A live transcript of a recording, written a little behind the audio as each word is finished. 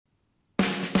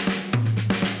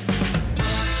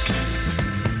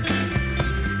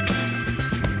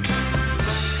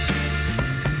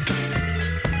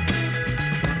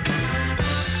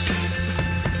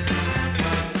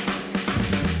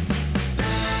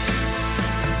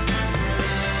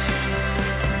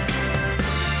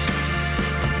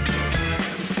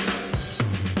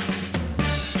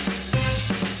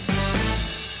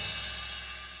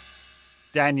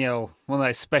Daniel, one of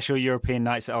those special European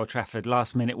nights at Old Trafford,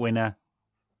 last-minute winner,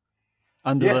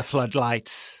 under the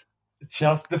floodlights.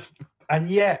 And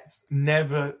yet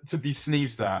never to be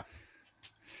sneezed at.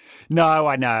 No,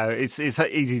 I know. It's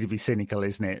easy to be cynical,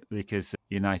 isn't it? Because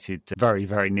United very,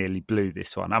 very nearly blew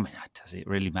this one. I mean, does it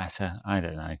really matter? I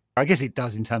don't know. I guess it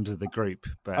does in terms of the group.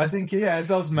 But I think, it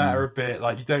does matter a bit.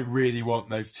 Like, you don't really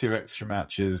want those 2 extra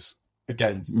matches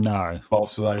against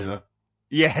Barcelona.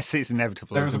 Yes, it's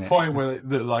inevitable. There was a point where it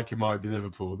looked like it might be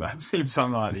Liverpool. That seems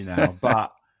unlikely now.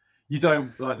 But you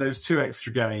don't, like, those 2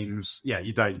 extra games. Yeah,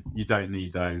 you don't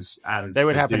need those. And they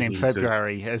would happen in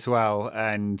February as well.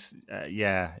 And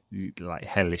like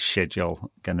hellish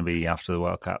schedule going to be after the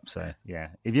World Cup. So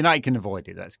yeah, if United can avoid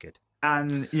it, that's good.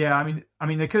 And yeah, I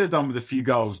mean, they could have done with a few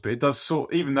goals, but it does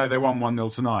even though they won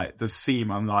 1-0 tonight, it does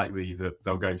seem unlikely that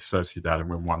they'll go to Sociedad and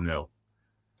win 1-0.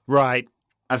 Right.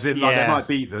 As in, like, they might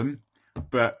beat them,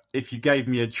 but if you gave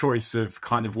me a choice of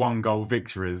kind of 1-goal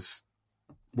victories,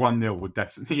 1-0 would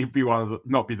definitely be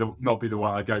not be the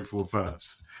one I go for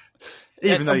first.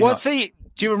 Even though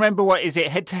do you remember what is it,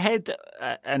 head to head?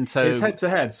 And so it's head to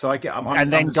head. So I'm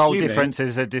then goal difference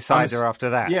is a decider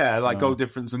after that. Yeah, like goal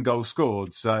difference and goal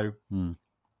scored. So,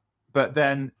 but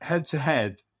then head to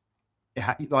head,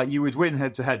 like you would win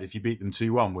head to head if you beat them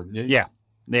 2-1, wouldn't you? Yeah,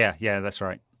 that's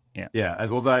right. Yeah.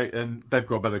 And they've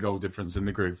got a better goal difference in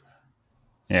the group.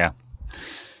 Yeah.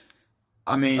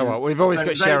 I mean, we've always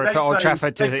got Sheriff at Old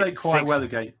Trafford. They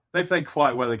played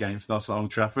quite well against us at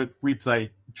Old Trafford. We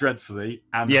play dreadfully,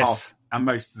 and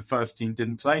most of the first team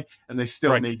didn't play, and they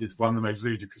still needed one of the most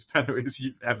ludicrous penalties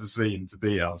you've ever seen to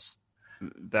beat us.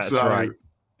 That's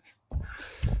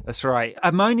right.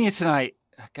 Ammonia tonight.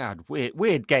 God,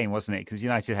 weird game, wasn't it? Because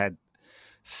United had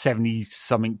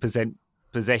 70-something%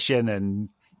 possession and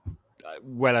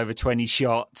well over 20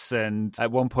 shots, and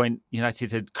at one point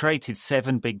United had created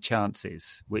 7 big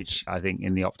chances, which I think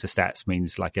in the Opta stats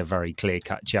means like a very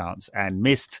clear-cut chance, and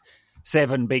missed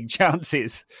 7 big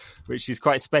chances, which is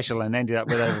quite special, and ended up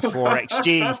with over 4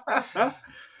 XG.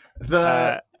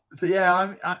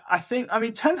 I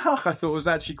mean, Ten Hag I thought was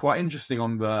actually quite interesting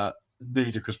on the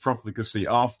ludicrous profligacy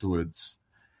afterwards,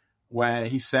 where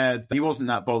he said he wasn't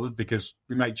that bothered because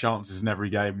we make chances in every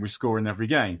game, we score in every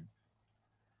game.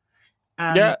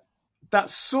 And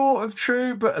that's sort of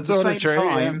true, but at the same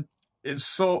time, it's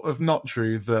sort of not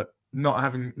true that not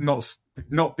having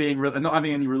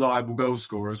any reliable goal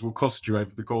scorers will cost you over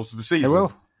the course of a season. It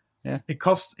will. Yeah, it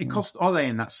cost Ole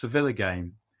in that Sevilla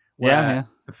game. The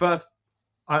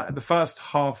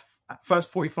first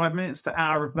 45 minutes to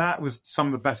hour of that was some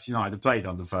of the best United played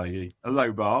under Fergie. A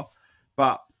low bar,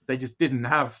 but they just didn't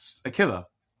have a killer.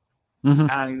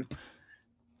 Mm-hmm.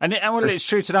 And it's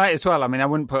true tonight as well. I mean, I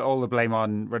wouldn't put all the blame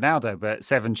on Ronaldo, but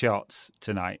 7 shots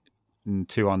tonight and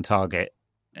 2 on target.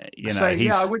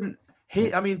 I wouldn't.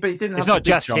 But he didn't. It's not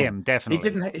just him, definitely.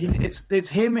 He didn't. It's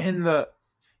him in that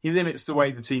he limits the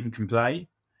way the team can play.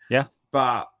 Yeah,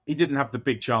 but he didn't have the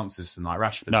big chances tonight.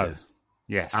 Rashford did.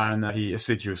 Yes, and he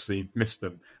assiduously missed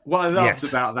them. What I loved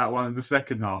about that one in the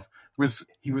second half was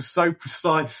he was so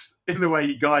precise in the way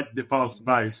he guided it past the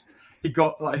post. He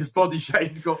got his body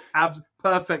shape. He got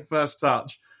perfect first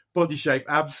touch. Body shape,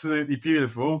 absolutely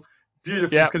beautiful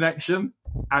connection,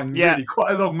 and really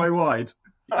quite a long way wide.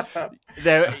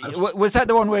 Was that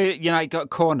the one where United got a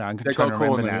corner? They got a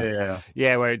corner,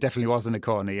 yeah, where it definitely wasn't a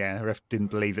corner. Yeah, the ref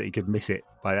didn't believe that he could miss it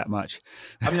by that much.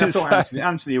 I mean, I thought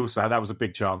Anthony also that was a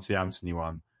big chance. The Anthony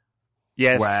one,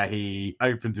 where he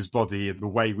opened his body in the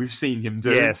way we've seen him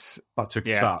do, but took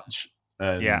a touch.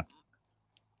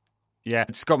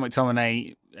 Scott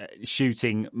McTominay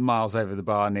shooting miles over the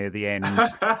bar near the end.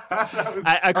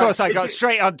 Of course, I got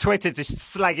straight on Twitter to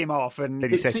slag him off, and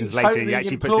 30 seconds later, he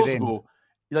actually puts it in.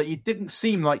 Like, it didn't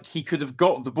seem like he could have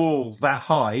got the ball that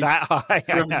high.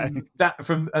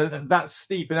 From that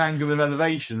steep an angle of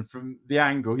elevation from the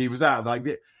angle he was at. Like,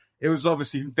 it was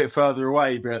obviously a bit further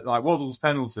away, but like Waddle's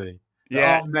penalty. There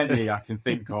aren't many I can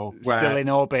think of where still in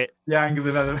orbit. The angle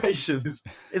of elevation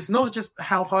it's not just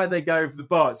how high they go over the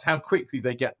bar; it's how quickly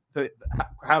they get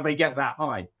how they get that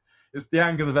high. It's the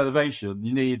angle of elevation.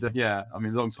 You need, a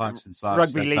long time since I've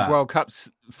Rugby League World Cup's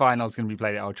final is going to be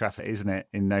played at Old Trafford, isn't it,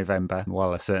 in November?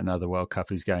 While a certain other World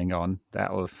Cup is going on,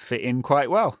 that'll fit in quite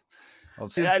well.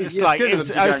 Cut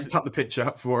the pitch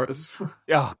up for us.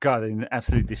 Oh God, they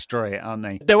absolutely destroy it, aren't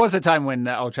they? There was a time when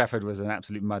Old Trafford was an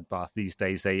absolute mud bath. These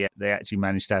days, they actually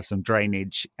managed to have some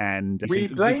drainage, and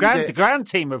the ground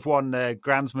team have won the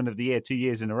Groundsman of the Year 2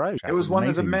 years in a row. It was one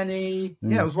of the many.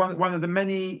 Yeah, it was one of the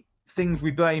many things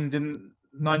we blamed in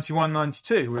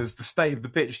 91-92 was the state of the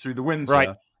pitch through the winter. Right.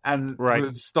 and Right.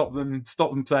 would stop them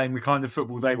playing the kind of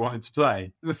football they wanted to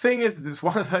play. The thing is, it's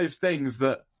one of those things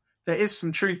that there is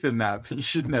some truth in that, but you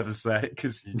should never say it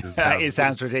because you just It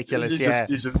sounds ridiculous. you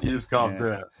just can't do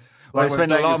it. Well, Like they when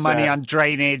spend a lot Wenger of money said- on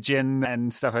drainage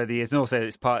and stuff over the years, and also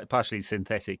it's partially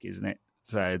synthetic, isn't it?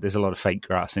 So there's a lot of fake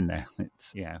grass in there.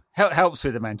 It's helps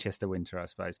with the Manchester winter, I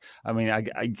suppose. I mean, I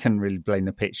couldn't really blame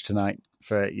the pitch tonight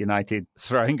for United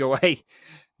throwing away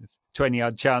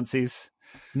 20-odd chances.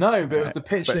 No, but it was the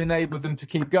pitch that enabled them to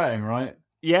keep going, right?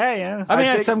 Yeah. I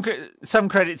mean, some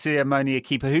credit to the Ammonia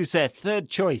keeper, who's their third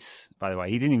choice, by the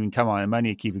way. He didn't even come on.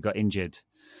 Ammonia keeper got injured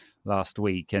last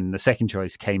week, and the second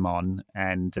choice came on,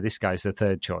 and this guy's the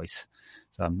third choice.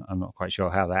 So I'm not quite sure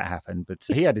how that happened, but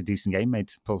he had a decent game,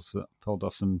 pulled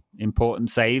off some important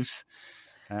saves.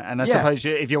 And I suppose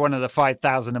if you're one of the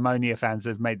 5,000 Ammonia fans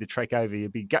that have made the trek over,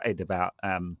 you'd be gutted about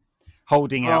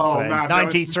holding out for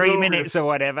 93 minutes or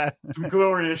whatever. Some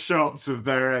glorious shots of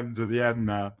their end at the end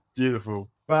now. Beautiful.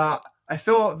 But I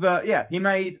thought that, he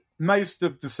made most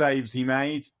of the saves he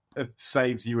made,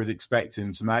 saves you would expect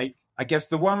him to make. I guess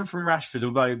the one from Rashford,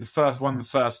 although the first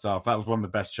half, that was one of the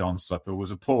best chances I thought,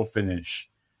 was a poor finish.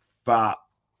 But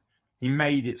he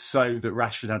made it so that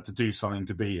Rashford had to do something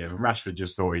to beat him. And Rashford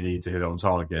just thought he needed to hit on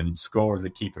target and score, and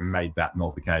the keeper made that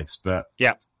not the case. But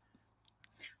yeah.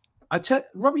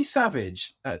 Robbie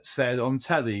Savage said on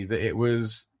telly that it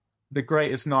was the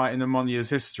greatest night in Ammonia's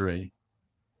history.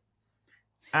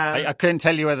 And I couldn't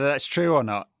tell you whether that's true or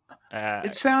not.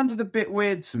 it sounded a bit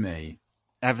weird to me.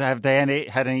 Have they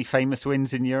had any famous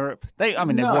wins in Europe? They've won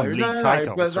league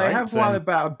titles, but they right? have won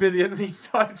about 1 billion league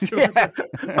titles, like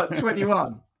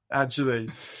 21, actually,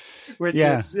 which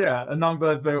is a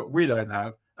number that we don't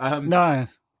have. No,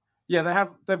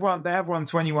 they've won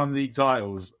 21 league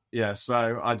titles. Yeah,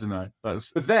 so I don't know. But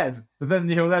then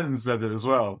Neil Lennon said it as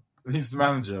well. He's the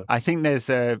manager. I think there's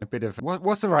a bit of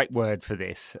what's the right word for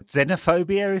this?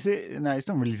 Xenophobia, is it? No, it's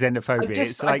not really xenophobia.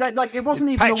 It's like it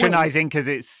wasn't even patronising because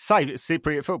it's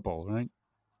Cypriot football, right?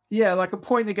 Yeah, like a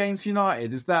point against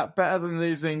United. Is that better than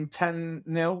losing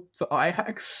 10-0 to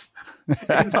Ajax in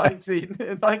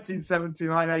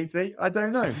 1979-80? I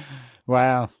don't know.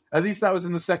 Wow. At least that was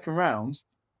in the second round.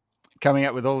 Coming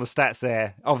up with all the stats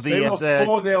there They lost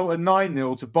 4-0 and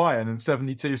 9-0 to Bayern in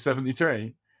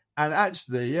 72-73. And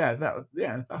actually, that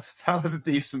was a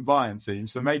decent Bayern team.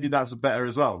 So maybe that's a better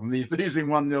result than losing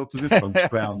 1-0 to this bunch of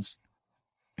clowns.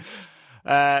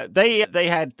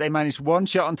 They managed one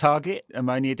shot on target,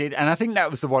 Ammonia did, and I think that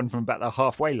was the one from about the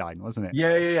halfway line, wasn't it?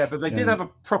 Yeah. But they did have a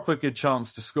proper good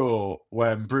chance to score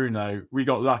when we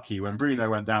got lucky when Bruno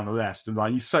went down the left, and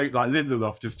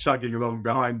Lindelof just chugging along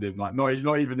behind him, like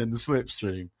not even in the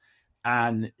slipstream.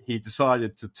 And he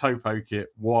decided to toe poke it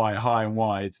high and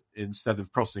wide instead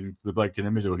of crossing the bloke in the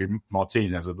middle who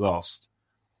Martinez had lost.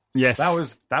 Yes.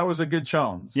 That was a good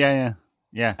chance. Yeah.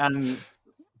 And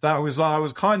there was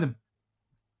a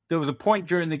point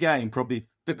during the game, probably a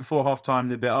bit before half-time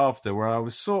and a bit after, where I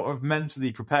was sort of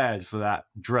mentally prepared for that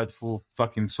dreadful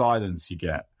fucking silence you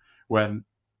get when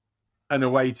an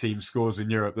away team scores in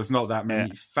Europe. There's not that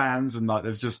many fans, and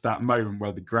there's just that moment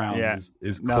where the ground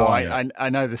is quiet. No, I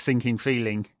know the sinking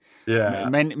feeling. Yeah,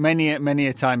 many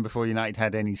a time before United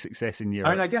had any success in Europe.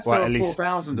 I mean, I guess there were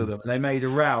 4,000 of them, and they made a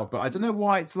row. But I don't know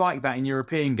why it's like that in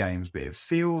European games, but it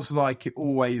feels like it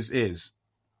always is.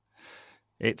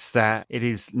 It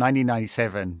is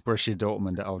 1997, Borussia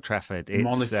Dortmund at Old Trafford.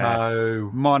 It's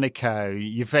Monaco,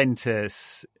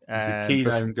 Juventus, the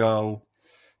Keane goal.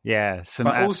 Yeah,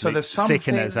 but also there's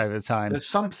sickeners over time. There's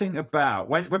something about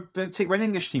when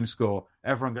English teams score,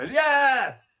 everyone goes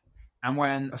yeah, and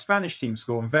when a Spanish team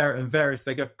score and various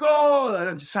they go goal,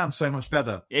 and it just sounds so much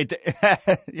better.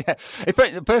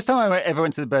 The first time I ever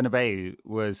went to the Bernabeu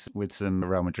was with some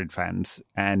Real Madrid fans,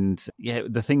 and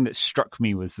the thing that struck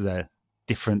me was the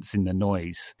difference in the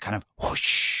noise, kind of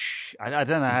whoosh. I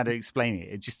don't know how to explain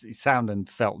it. It sounded and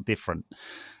felt different.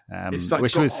 It's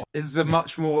a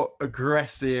much more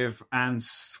aggressive and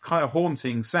kind of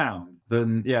haunting sound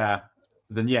than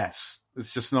yes.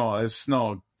 It's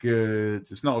not good.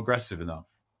 It's not aggressive enough.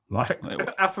 Like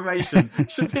affirmation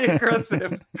should be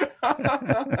aggressive.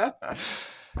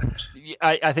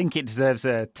 I think it deserves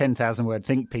a 10,000 word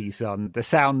think piece on the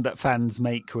sound that fans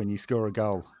make when you score a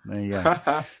goal. There you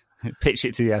go. Pitch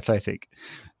it to the Athletic.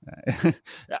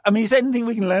 I mean, is there anything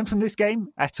we can learn from this game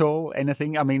at all?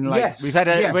 Anything? I mean, yes, we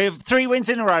have 3 wins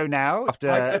in a row now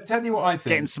after I tell you what I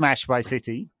think getting smashed by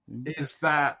City. Is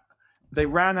that they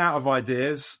ran out of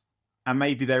ideas and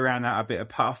maybe they ran out a bit of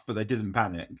puff, but they didn't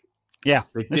panic. Yeah,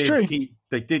 that's true.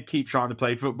 They did keep trying to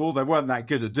play football. They weren't that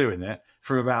good at doing it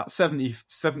from about 70,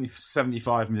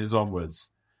 75 minutes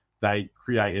onwards. they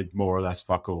created more or less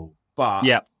fuck all. But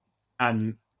yeah,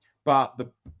 and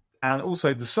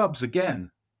also the subs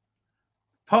again.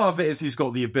 Part of it is he's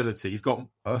got the ability. He's got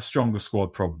a stronger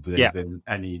squad probably than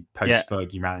any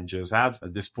post-Fergie managers had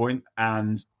at this point,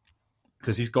 and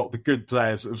because he's got the good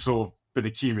players that have sort of been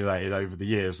accumulated over the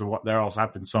years. There also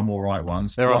have been some all right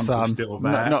ones. There are some some still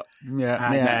there.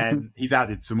 Then he's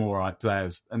added some all right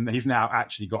players, and he's now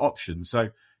actually got options. So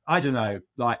I don't know.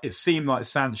 Like it seemed like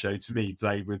Sancho to me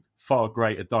played with far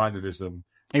greater dynamism.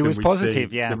 He was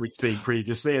positive, than we'd seen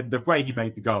previously, and the way he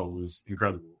made the goal was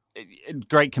incredible.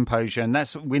 Great composure, and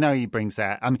we know he brings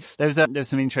that. I mean, there's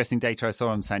some interesting data I saw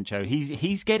on Sancho.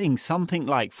 He's getting something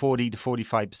like 40 to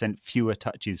 45% fewer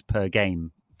touches per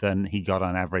game than he got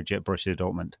on average at Borussia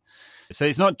Dortmund. So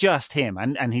it's not just him,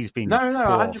 and he's been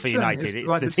poor for United. It's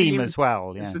like the team as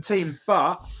well. Yeah. It's the team,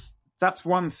 but that's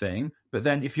one thing. But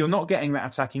then, if you're not getting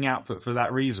that attacking output for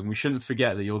that reason, we shouldn't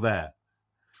forget that you're there.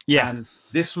 Yeah, and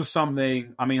this was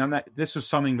something. I mean, this was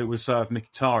something that was served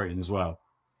Mkhitaryan as well.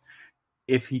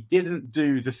 If he didn't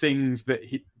do the things that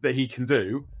he can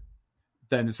do,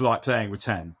 then it's like playing with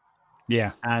 10.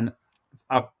 Yeah, and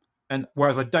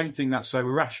whereas I don't think that's so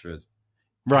with Rashford.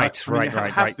 Right.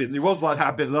 It was like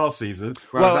that a bit last season.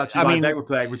 They were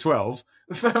playing with 12.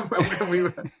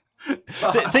 The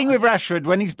thing with Rashford,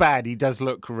 when he's bad, he does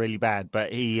look really bad,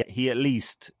 but he at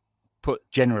least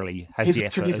generally has the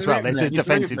effort as well. There's a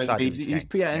defensive side. He's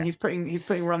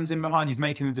putting runs in behind. He's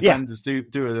making the defenders do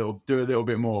a little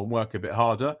bit more and work a bit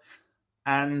harder.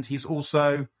 And he's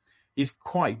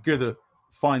quite good at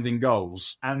finding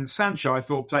goals. And Sancho, I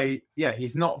thought,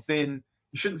 he's not been.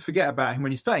 You shouldn't forget about him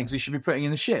when he's playing because he should be putting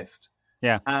in a shift.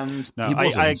 Yeah. And no,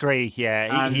 I agree.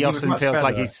 Yeah. He often feels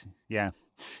like he's. Yeah.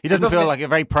 He doesn't feel like a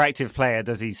very proactive player,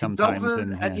 does he, sometimes?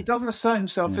 And he doesn't assert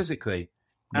himself physically.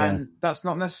 And that's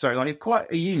not necessary. Like, he's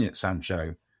quite a unit,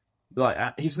 Sancho.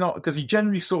 Like, he's not, because he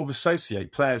generally sort of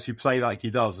associate players who play like he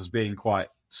does as being quite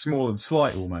small and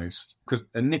slight almost,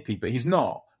 and nippy, but he's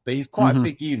not. But he's quite a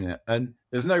big unit, and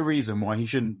there's no reason why he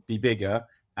shouldn't be bigger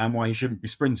and why he shouldn't be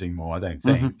sprinting more, I don't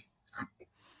think.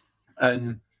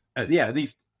 And at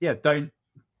least don't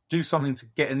do something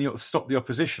to stop the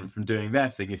opposition from doing their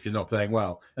thing if you're not playing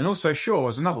well. And also Shaw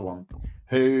is another one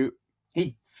who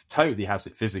he totally has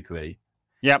it physically.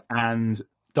 Yep. And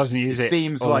doesn't use it.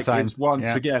 Seems like it's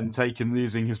once again taken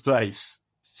losing his place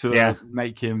to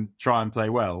make him try and play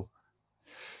well.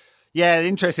 Yeah, the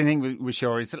interesting thing with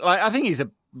Shaw is, like, I think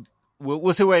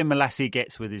we'll see where Malacia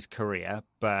gets with his career,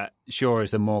 but Shaw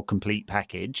is a more complete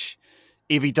package.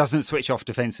 If he doesn't switch off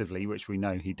defensively, which we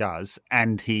know he does,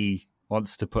 and he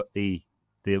wants to put the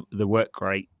work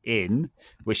rate in,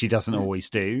 which he doesn't always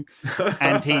do,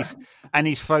 and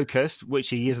he's focused, which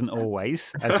he isn't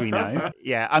always, as we know.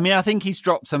 Yeah, I mean, I think he's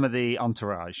dropped some of the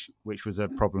entourage, which was a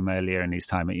problem earlier in his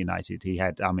time at United.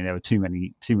 There were too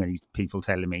many people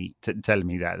telling me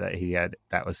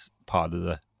that was part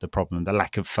of the problem, the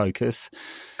lack of focus.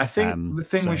 I think the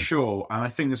thing with Shaw, and I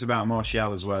think this about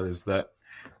Martial as well, is that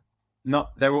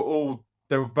they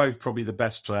were both probably the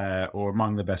best player or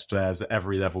among the best players at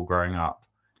every level growing up.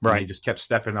 Right. And he just kept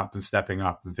stepping up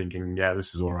and thinking, yeah,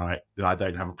 this is all right. I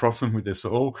don't have a problem with this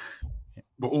at all.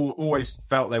 But always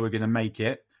felt they were going to make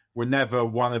it. Were never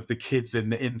one of the kids in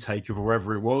the intake of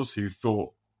wherever it was who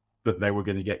thought that they were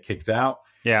going to get kicked out.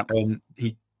 Yeah. And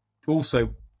he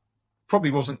also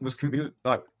probably was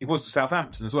he was at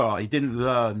Southampton as well. He didn't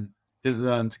learn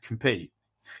to compete.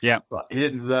 Yeah, but he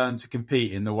didn't learn to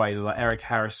compete in the way that Eric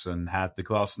Harrison had the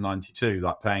class of '92,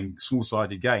 like playing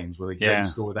small-sided games where they could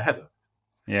score with a header.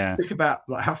 Yeah, think about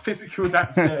how physical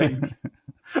that's getting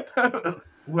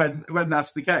when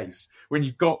that's the case. When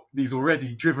you've got these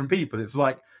already driven people, it's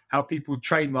like how people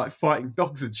train like fighting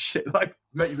dogs and shit, like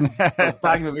make them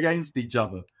bang them against each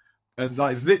other, and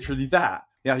like it's literally that.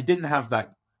 Yeah, he didn't have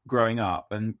that growing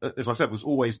up, and as I said, was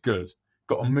always good.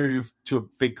 Got to move to a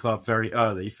big club very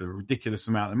early for a ridiculous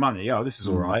amount of money. Oh, this is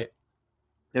all right.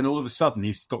 Then all of a sudden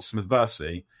he's got some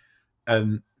adversity,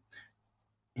 and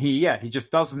he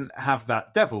just doesn't have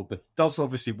that devil, but does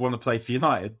obviously want to play for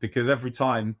United because every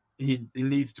time he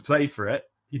needs to play for it,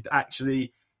 he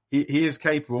is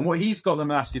capable. And what he's got that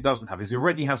Malacia doesn't have is he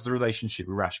already has the relationship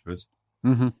with Rashford,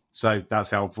 so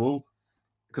that's helpful.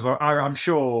 Because I'm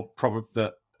sure probably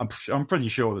that. I'm pretty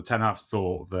sure that Ten Hag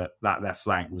thought that left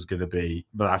flank was going to be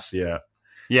Malacia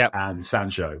and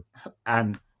Sancho.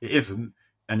 And it isn't.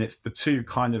 And it's the two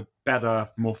kind of better,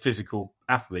 more physical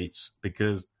athletes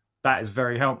because that is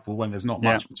very helpful when there's not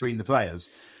much between the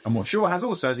players. And what Shaw has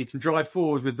also is he can drive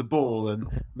forward with the ball, and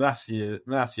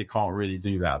Malacia can't really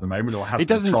do that at the moment. Or it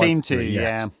doesn't seem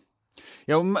to,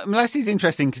 Yeah, well, Molesi's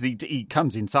interesting because he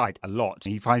comes inside a lot.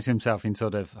 He finds himself in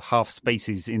sort of half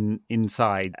spaces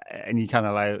inside, and you kind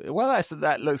of like, well,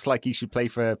 that looks like he should play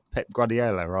for Pep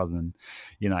Guardiola rather than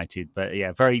United. But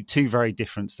yeah, two very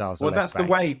different styles. Well, of that's left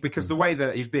the back. way, because the way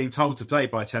that he's being told to play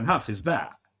by Ten Hag is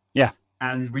that. Yeah,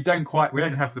 and we don't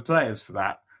have the players for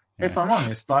that. Yeah. If I'm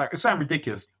honest, like, it sounds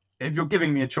ridiculous. If you're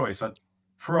giving me a choice, I'd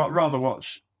rather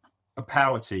watch a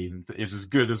power team that is as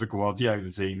good as a Guardiola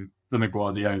team than a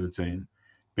Guardiola team,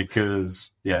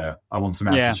 because I want some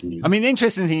attitude. I mean, the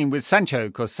interesting thing with Sancho,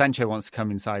 because Sancho wants to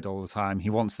come inside all the time. He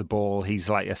wants the ball. He's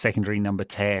like a secondary number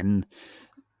 10.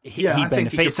 He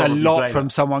benefits a lot from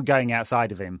someone going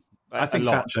outside of him. I think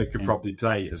Sancho could probably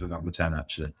play as a number 10,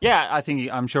 actually. Yeah,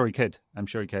 I'm sure he could.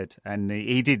 And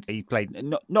he did. He played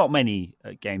not many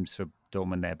games for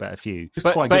Dortmund there, but a few.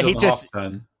 But he just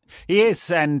half-turn. He is,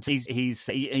 and he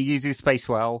uses space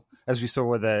well, as we saw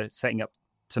with setting up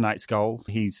tonight's goal.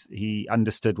 He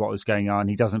understood what was going on.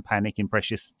 He doesn't panic in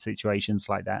precious situations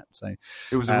like that. So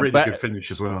it was a really good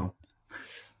finish as well.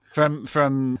 From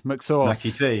McSauce,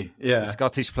 Lucky T, yeah,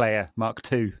 Scottish player, Mark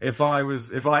II. If I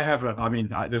ever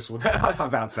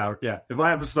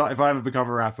become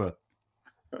a rapper,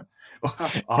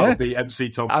 I'll be MC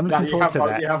Tom. I'm looking forward to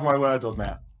that. You have my word on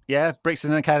that. Yeah,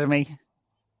 Brixton Academy.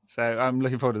 So I'm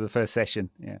looking forward to the first session.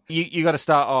 Yeah, you got to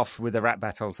start off with the rap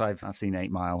battles. I've seen 8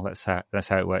 Mile. That's how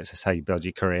it works. That's how you build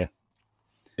your career.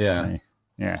 Yeah, so,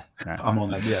 yeah. No. I'm on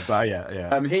that. Yeah, but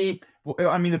yeah.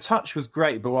 The touch was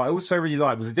great, but what I also really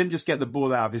liked was he didn't just get the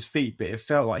ball out of his feet, but it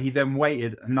felt like he then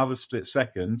waited another split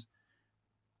second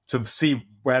to see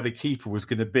where the keeper was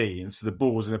going to be, and so the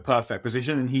ball was in a perfect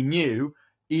position, and he knew,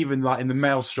 even like in the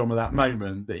maelstrom of that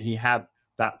moment, that he had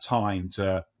that time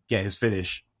to get his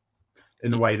finish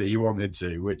in the way that he wanted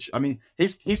to. Which, I mean,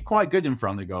 he's quite good in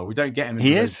front of the goal. We don't get him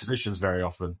in those positions very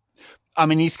often. I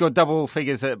mean, he scored double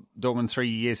figures at Dortmund 3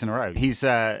 years in a row.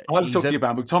 I was talking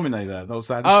about McTominay there. That was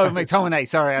that. Oh, McTominay.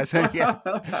 Sorry, I said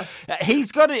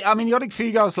he's got it. I mean, he got a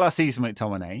few goals last season,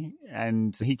 McTominay,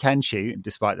 and he can shoot,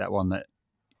 despite that one that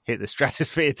hit the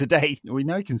stratosphere today. We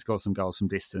know he can score some goals from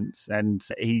distance, and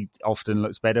he often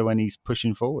looks better when he's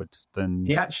pushing forward than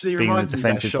he actually being a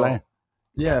defensive player.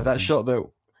 Yeah, that shot that.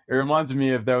 It reminded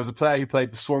me of, there was a player who played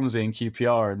for Swansea in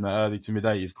QPR in the early to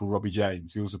mid-80s called Robbie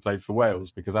James. He also played for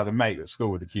Wales, because I had a mate at school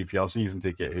with a QPR season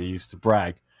ticket who used to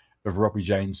brag of Robbie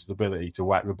James' ability to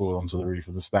whack the ball onto the roof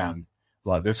of the stand.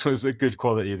 Like, this was a good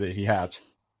quality that he had.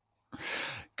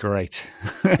 Great.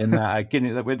 In that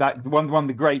Guinness, with that one of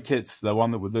the great kits, the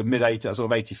one that was the mid-80s, sort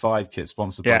of 85 kit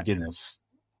sponsored by Guinness.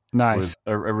 Nice.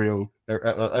 Was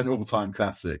an all-time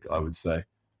classic, I would say.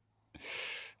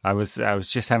 I was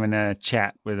just having a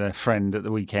chat with a friend at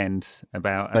the weekend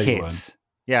about kits.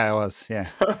 Yeah, I was. Yeah,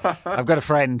 I've got a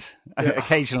friend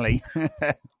occasionally.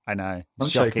 I know. I'm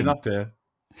shaking up here.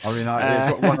 I mean, I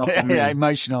got one off on me. Yeah,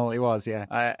 emotional. It was.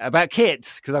 Yeah, about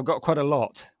kits, because I've got quite a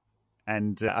lot,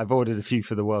 and I've ordered a few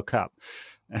for the World Cup.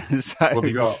 So, what have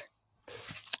you got?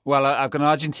 Well, I've got an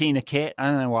Argentina kit. I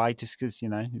don't know why, just because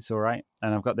it's all right.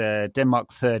 And I've got the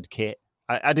Denmark third kit.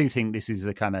 I do think this is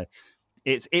the kind of.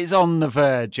 It's on the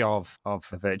verge of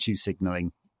virtue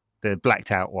signalling, the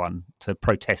blacked out one, to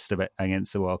protest a bit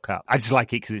against the World Cup. I just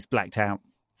like it because it's blacked out.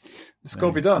 It's got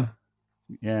to be done.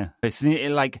 Yeah, it's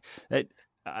like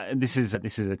this is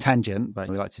a tangent, but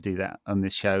we like to do that on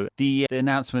this show. The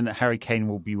announcement that Harry Kane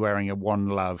will be wearing a One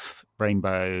Love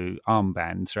rainbow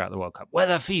armband throughout the World Cup,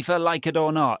 whether FIFA like it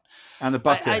or not, and a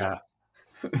bucket hat.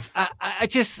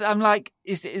 I'm like,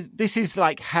 this is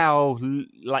like how,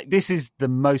 like, this is the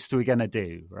most we're going to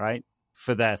do, right?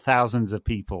 For the thousands of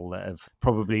people that have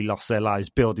probably lost their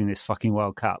lives building this fucking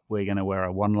World Cup, we're going to wear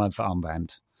a One Love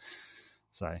armband.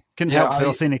 So couldn't help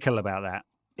feel cynical about that.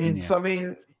 I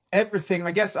mean, everything,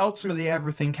 I guess ultimately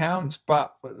everything counts,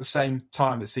 but at the same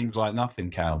time, it seems like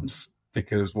nothing counts,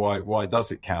 because why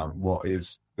does it count? What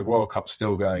is the World Cup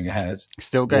still going ahead?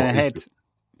 Still going ahead.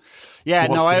 Yeah,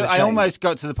 no, I almost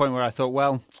got to the point where I thought,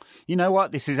 well, you know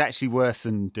what? This is actually worse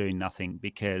than doing nothing,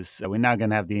 because we're now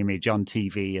going to have the image on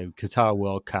TV of Qatar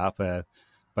World Cup, a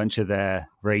bunch of their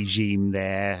regime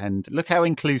there, and look how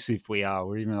inclusive we are.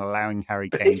 We're even allowing Harry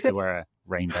Kane to wear a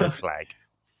rainbow flag.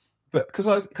 But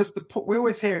because we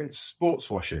always hear it's sports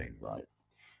washing, right?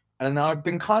 And I've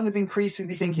been kind of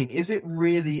increasingly thinking, is it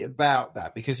really about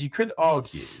that? Because you could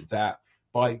argue that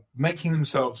by making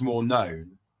themselves more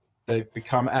known, they've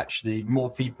become actually,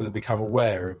 more people have become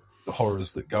aware of the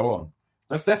horrors that go on.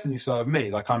 That's definitely so of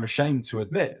me. Like, I'm ashamed to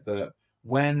admit that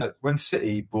when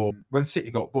City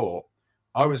got bought,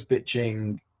 I was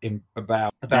bitching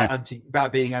about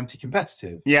being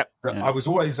anti-competitive. Yeah. I was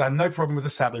always, I had no problem with a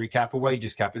salary cap or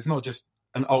wages cap. It's not just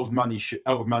an old money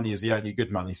is the only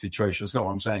good money situation. That's not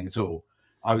what I'm saying at all.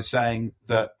 I was saying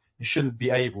that you shouldn't be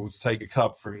able to take a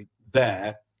club from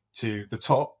there to the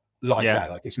top like that.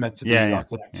 Like it's meant to be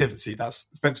like an activity. That's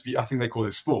meant to be, I think they call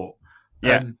it sport.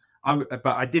 Yeah. But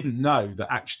I didn't know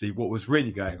that actually what was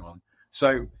really going on.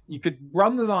 So you could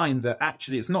run the line that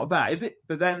actually it's not that, is it?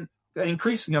 But then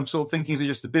increasingly, I'm sort of thinking it's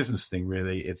just a business thing,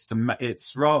 really.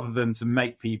 It's rather than to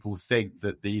make people think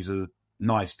that these are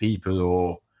nice people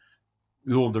or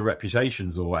all the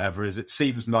reputations or whatever. It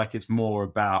seems like it's more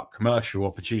about commercial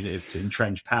opportunities to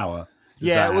entrench power.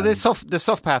 Yeah, well, the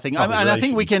soft power thing, and I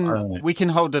think we can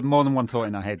hold more than one thought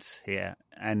in our heads here,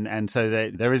 and so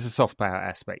there is a soft power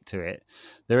aspect to it.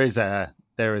 There is a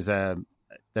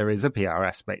PR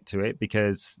aspect to it,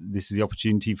 because this is the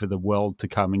opportunity for the world to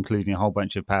come, including a whole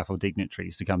bunch of powerful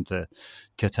dignitaries, to come to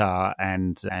Qatar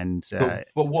and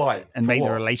but why? And make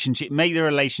the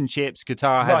relationships.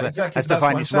 Qatar has to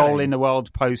find its role in the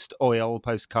world post oil,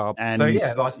 post carb. And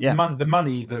the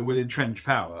money that will entrench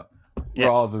power,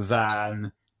 rather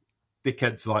than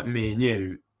dickheads like me and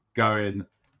you going,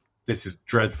 "This is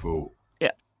dreadful."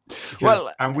 Yeah,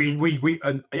 and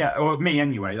or me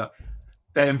anyway.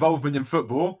 Their involvement in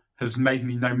football has made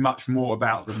me know much more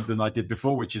about them than I did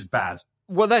before, which is bad.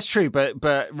 Well, that's true,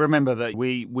 but remember that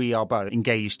we are both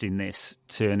engaged in this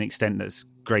to an extent that's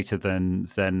greater than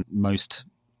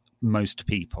most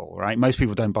people, right? Most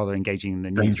people don't bother engaging in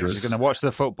the news. They're just going to watch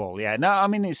the football. Yeah, no, I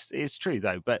mean it's true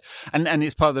though, but and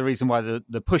it's part of the reason why the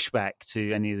pushback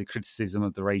to any of the criticism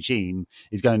of the regime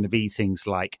is going to be things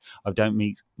like, "I don't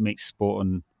mix sport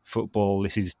and football.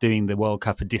 This is doing the World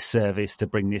Cup a disservice to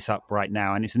bring this up right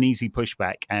now," and it's an easy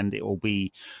pushback, and it will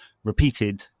be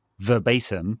repeated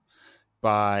verbatim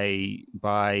by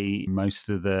most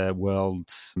of the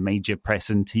world's major press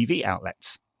and TV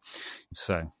outlets.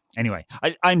 So anyway,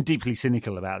 I'm deeply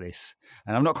cynical about this,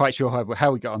 and I'm not quite sure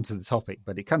how we got onto the topic,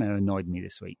 but it kind of annoyed me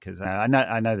this week because I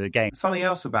know the game. Something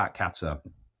else about Qatar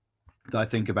that I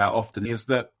think about often is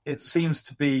that it seems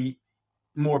to be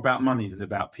more about money than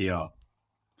about PR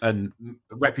and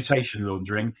reputation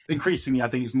laundering. Increasingly, I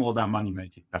think it's more about money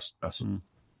making. That's all.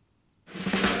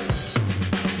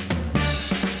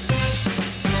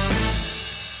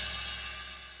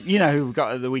 You know who we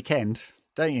got at the weekend,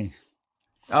 don't you?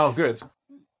 Oh, good.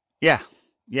 Yeah.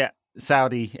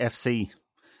 Saudi FC. It's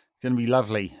going to be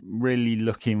lovely. Really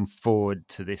looking forward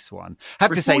to this one.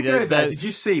 Have to say that. Did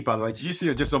you see, by the way? Did you see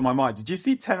it just on my mind? Did you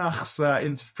see Ten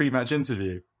Hag's pre-match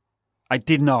interview? I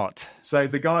did not. So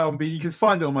the guy you can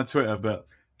find it on my Twitter, but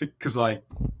because I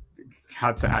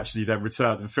had to actually then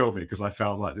return and film it because I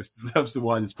felt like this deserves the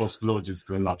widest possible audience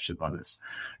to love shit like this,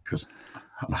 because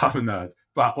I'm a nerd.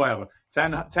 But whatever.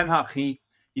 Ten Hag, he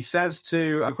says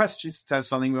to a question, says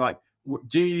something like,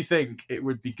 "Do you think it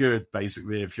would be good,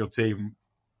 basically, if your team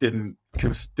didn't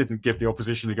give the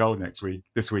opposition a goal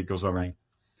this week or something?"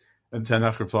 And Ten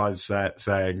Hag replies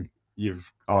saying,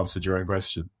 "You've answered your own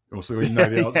question." Also, we know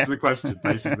the answer to the question,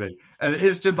 basically. And it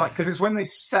is just like, because it's when they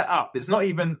set up, it's not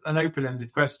even an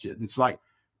open-ended question. It's like,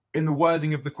 in the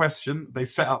wording of the question, they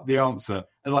set up the answer.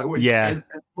 And like, the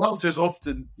answer is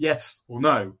often yes or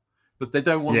no, but they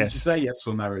don't want you to say yes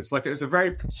or no. It's like, it's a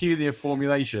very peculiar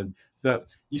formulation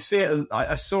that you see it.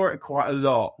 I saw it quite a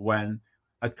lot when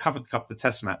I'd covered a couple of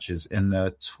test matches in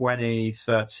the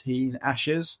 2013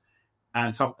 Ashes.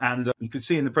 And you could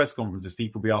see in the press conferences,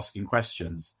 people be asking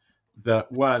questions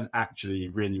that weren't actually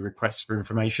really requests for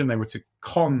information. They were to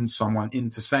con someone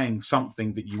into saying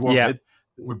something that you wanted.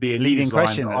 It would be a leading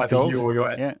question that either you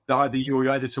or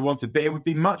your editor wanted, but it would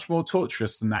be much more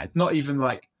torturous than that. It's not even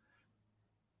like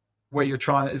where you're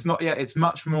trying. It's not. Yeah, it's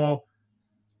much more.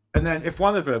 And then if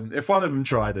one of them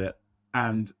tried it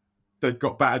and they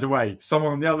got battered away,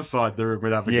 someone on the other side of the room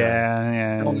would have a go.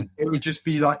 And it would just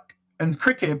be like. And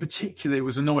cricket in particular, it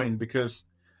was annoying because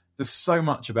there's so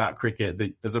much about cricket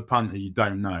that there's a punter you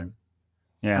don't know.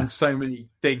 Yeah. And so many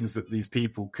things that these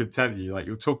people could tell you. Like,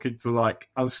 you're talking to like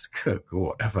Alistair Cook or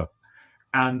whatever,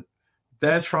 and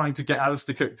they're trying to get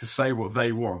Alistair Cook to say what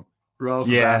they want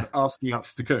rather than asking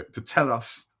Alistair Cook to tell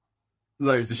us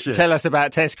loads of shit. Tell us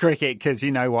about Test cricket, because you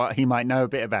know what, he might know a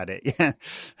bit about it. Yeah,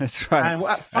 that's right.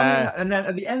 And then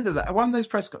at the end of that, one of those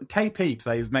press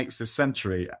KP makes this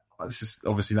century. This is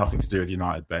obviously nothing to do with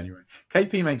United, but anyway,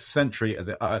 KP makes a century at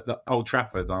the Old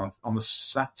Trafford on the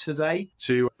Saturday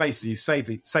to basically save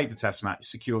the Test match,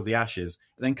 secure the Ashes,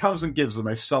 and then comes and gives the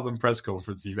most southern press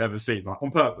conference you've ever seen, like on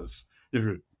purpose.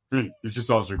 He's just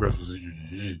answering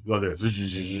questions like this.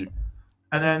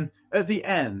 And then at the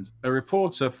end, a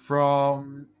reporter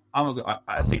from,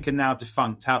 I think, a now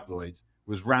defunct tabloid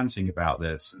was ranting about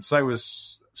this, and so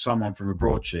was someone from a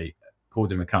broadsheet,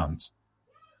 called him a cunt.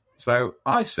 So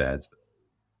I said,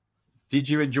 did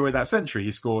you enjoy that century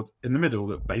he scored in the middle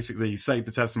that basically saved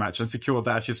the Test match and secured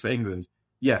the Ashes for England?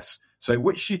 Yes. So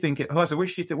which do you think? What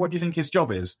do you think his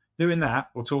job is? Doing that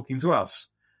or talking to us?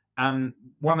 And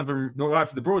one of them, the guy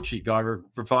for the broadsheet guy,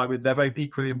 replied with, "They're both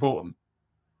equally important."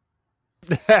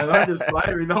 And I just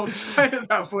like, not saying at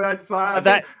that point.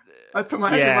 I put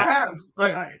my head in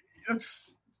my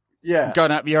hands.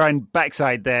 Gone up your own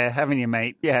backside there, haven't you,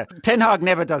 mate? Yeah. Ten Hag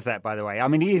never does that, by the way. I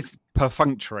mean, he is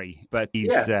perfunctory, but he's.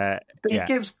 But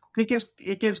he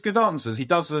gives good answers. He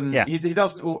doesn't. Yeah. He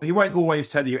doesn't. He won't always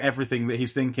tell you everything that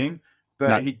he's thinking,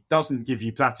 but he doesn't give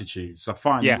you platitudes. I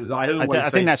find. Yeah. I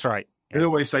think that's right. He'll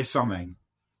always say something.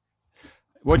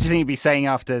 What do you think he'd be saying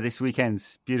after this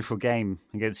weekend's beautiful game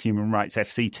against Human Rights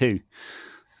FC 2?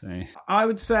 So. I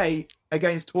would say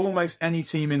against almost any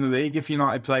team in the league, if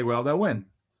United play well, they'll win.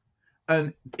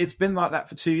 And it's been like that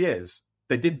for 2 years.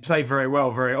 They did play very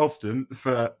well very often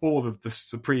for all of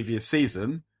the previous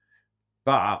season,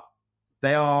 but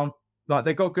they've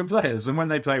got good players. And when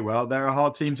they play well, they're a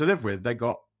hard team to live with. They've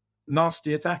got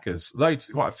nasty attackers,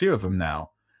 quite a few of them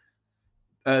now.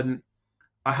 And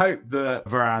I hope that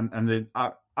Varane and then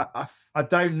I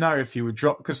don't know if he would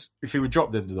drop, because if he would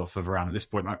drop Lindelof for Varane at this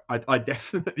point, I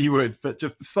definitely would. But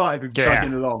just the sight of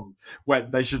chugging along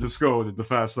when they should have scored in the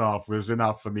first half was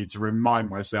enough for me to remind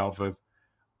myself of.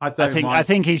 I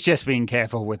think he's just being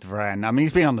careful with Varane. I mean,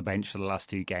 he's been on the bench for the last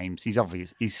 2 games. He's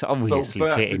obviously fit enough.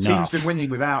 The team's been winning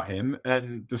without him,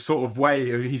 and the sort of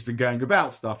way he's been going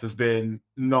about stuff has been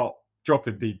not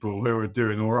dropping people who are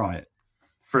doing all right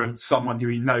for someone who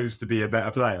he knows to be a better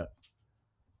player.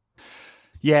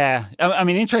 Yeah, I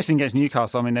mean, interesting against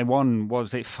Newcastle. I mean, they won, what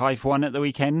was it, 5-1 at the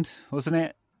weekend, wasn't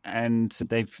it? And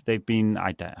they've been,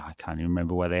 I can't even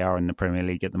remember where they are in the Premier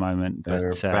League at the moment. But,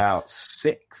 they're about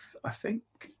 6th, I think.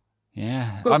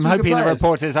 Yeah, I'm hoping the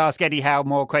reporters ask Eddie Howe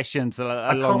more questions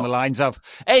along the lines of,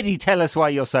 Eddie, tell us why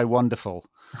you're so wonderful.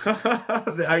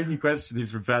 The only question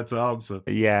he's prepared to answer.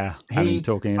 Yeah,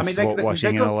 talking of sport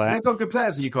washing and all that. They've got good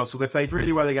players in Newcastle. They played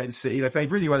really well against City. They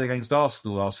played really well against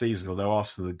Arsenal last season, although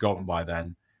Arsenal had gone by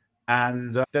then.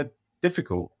 And they're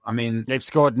difficult. I mean, they've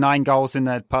scored 9 goals in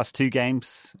the past 2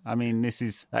 games. I mean,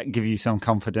 that give you some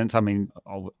confidence. I mean,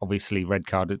 obviously, red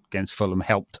card against Fulham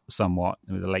helped somewhat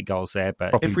with the late goals there,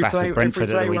 but if we battered Brentford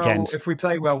at the weekend. If we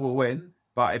play well, we'll win.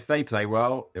 But if they play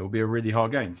well, it will be a really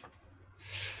hard game.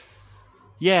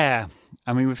 Yeah,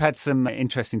 I mean, we've had some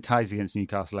interesting ties against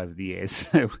Newcastle over the years.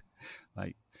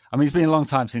 It's been a long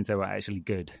time since they were actually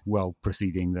good, well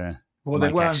preceding the. Well,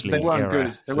 they weren't good.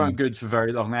 They weren't good for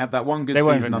very long. They had that one good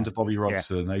season under Bobby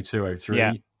Robson,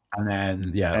 02-03, and then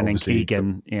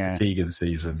Keegan's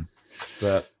season.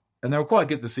 And they were quite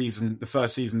good the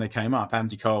first season they came up.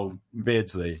 Andy Cole,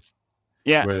 Beardsley,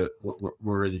 were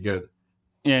really good.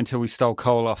 Yeah, until we stole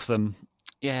Cole off them.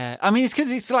 Yeah, I mean, it's because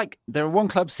it's like they're a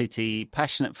one-club city,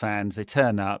 passionate fans. They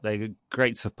turn up. They're a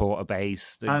great supporter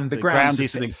base. And the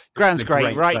ground's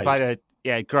great, right by the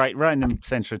great, right in the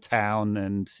centre of town,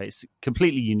 and it's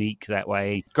completely unique that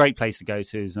way. Great place to go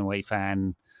to as an away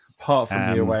fan, apart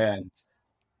from the away end.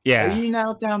 Yeah, are you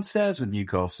now downstairs in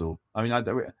Newcastle? I mean, I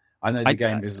know the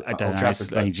game is. I don't know.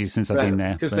 It's ages since I've been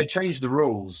there because they changed the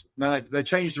rules. No, they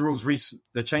changed the rules.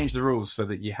 They changed the rules so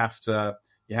that you have to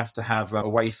have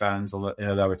away fans in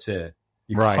a lower tier.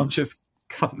 You can't just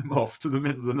cut them off to the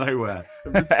middle of nowhere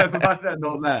and pretend like they're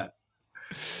not there.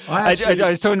 I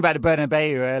was talking about the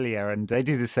Bernabeu earlier, and they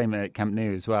do the same at Camp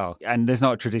Nou as well. And there's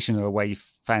not traditional away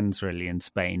fans really in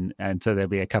Spain, and so there'll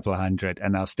be a couple of hundred,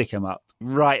 and they'll stick them up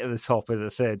right at the top of the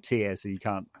 3rd tier, so you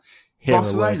can't hear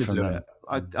a word from them.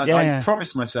 I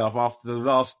promised myself after the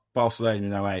last Barcelona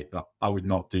in 08 that I would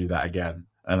not do that again.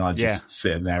 And I just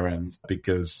sit in their end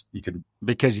because you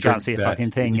can't see a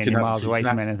fucking thing and you're miles away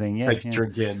from anything. Yeah, take a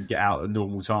drink in, get out at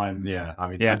normal time. Yeah, I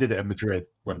mean, I did it in Madrid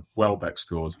when Welbeck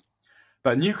scored.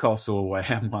 But Newcastle away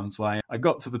once, I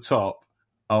got to the top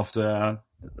after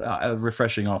a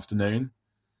refreshing afternoon,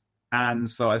 and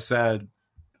so I said,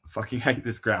 I "Fucking hate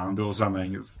this ground" or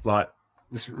something. It's like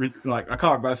I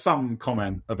can't remember some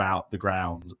comment about the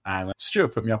ground, and Stuart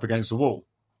put me up against the wall.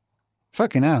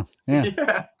 Fucking hell! Yeah.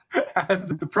 Yeah.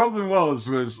 And the problem was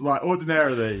like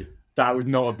ordinarily that would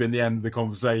not have been the end of the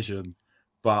conversation,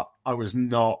 but I was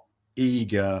not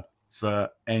eager for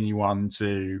anyone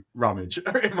to rummage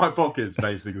in my pockets,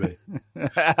 basically.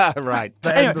 Right.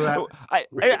 Anyway,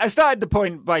 I started the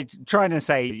point by trying to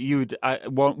say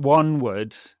one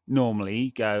would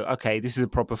normally go, okay, this is a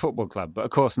proper football club, but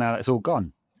of course now that's all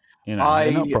gone. They're not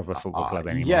a proper football club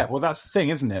anymore. Yeah, well, that's the thing,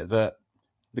 isn't it? That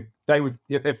they would,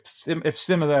 if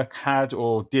Similar had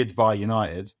or did buy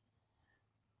United,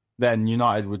 then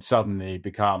United would suddenly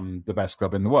become the best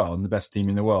club in the world and the best team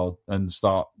in the world and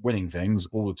start winning things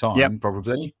all the time,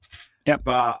 probably. Yep.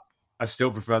 But I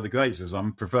still prefer the Glazers. I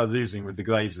prefer losing with the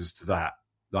Glazers to that.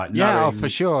 Like, knowing for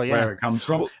sure, where it comes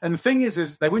from. And the thing is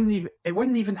it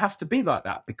wouldn't even have to be like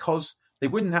that, because they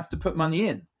wouldn't have to put money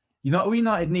in. All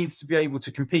United needs to be able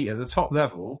to compete at the top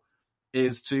level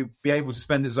is to be able to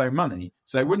spend its own money.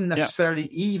 So it wouldn't necessarily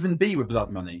even be with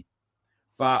blood money.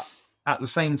 But at the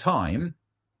same time,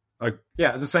 I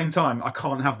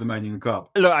can't have them owning the club.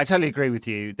 Look, I totally agree with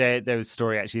you. There was a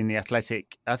story actually in The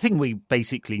Athletic. I think we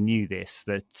basically knew this,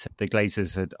 that the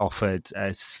Glazers had offered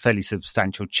a fairly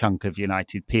substantial chunk of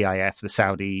United PIF, the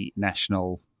Saudi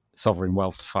National Sovereign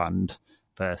Wealth Fund,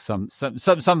 for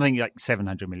something like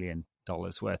 $700 million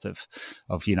worth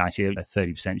of United, a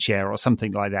 30% share or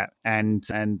something like that. And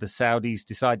the Saudis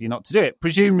decided not to do it,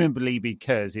 presumably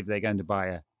because if they're going to buy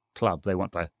a club, they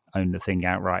want to own the thing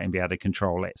outright and be able to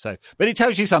control it. So, but it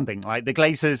tells you something. Like, the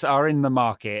Glazers are in the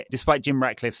market, despite Jim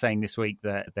Ratcliffe saying this week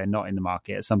that they're not in the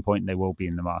market. At some point, they will be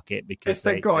in the market because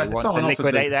they want to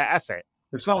liquidate their asset.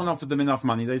 If someone offered them enough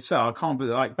money, they'd sell. I can't,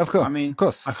 of course. I mean, of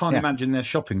course, I can't imagine their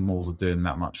shopping malls are doing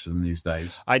that much for them these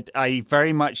days. I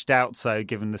very much doubt so,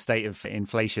 given the state of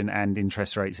inflation and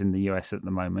interest rates in the US at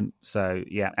the moment. So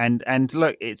yeah, and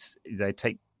look, they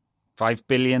take $5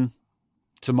 billion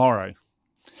tomorrow.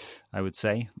 I would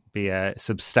say be a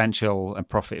substantial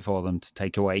profit for them to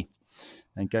take away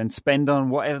and go and spend on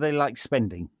whatever they like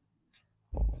spending.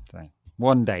 So,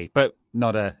 one day, but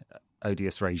not a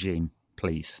odious regime,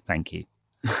 please. Thank you.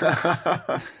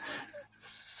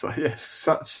 So yeah,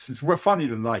 we're funny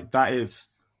than like that is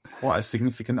quite a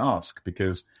significant ask,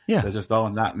 because there just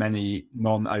aren't that many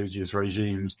non-odious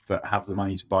regimes that have the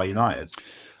money to buy United,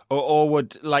 or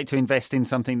would like to invest in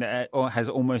something that has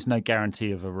almost no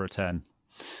guarantee of a return.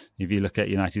 If you look at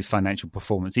United's financial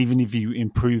performance, even if you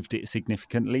improved it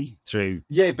significantly through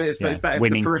but it's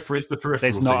winning, it's the peripheral.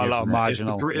 There's not a lot of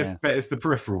marginal. But it's the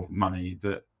peripheral money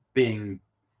that being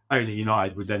only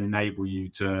United would then enable you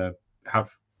to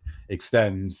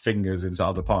extend fingers into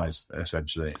other pies,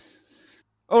 essentially.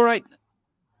 All right.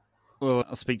 Well,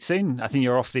 I'll speak soon. I think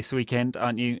you're off this weekend,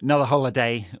 aren't you? Another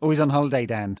holiday. Always on holiday,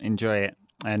 Dan. Enjoy it.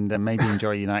 And maybe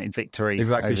enjoy United victory.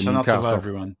 Exactly. Over Shout out Newcastle. to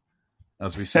everyone,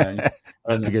 as we say.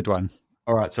 A good one.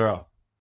 All right, ta-ra.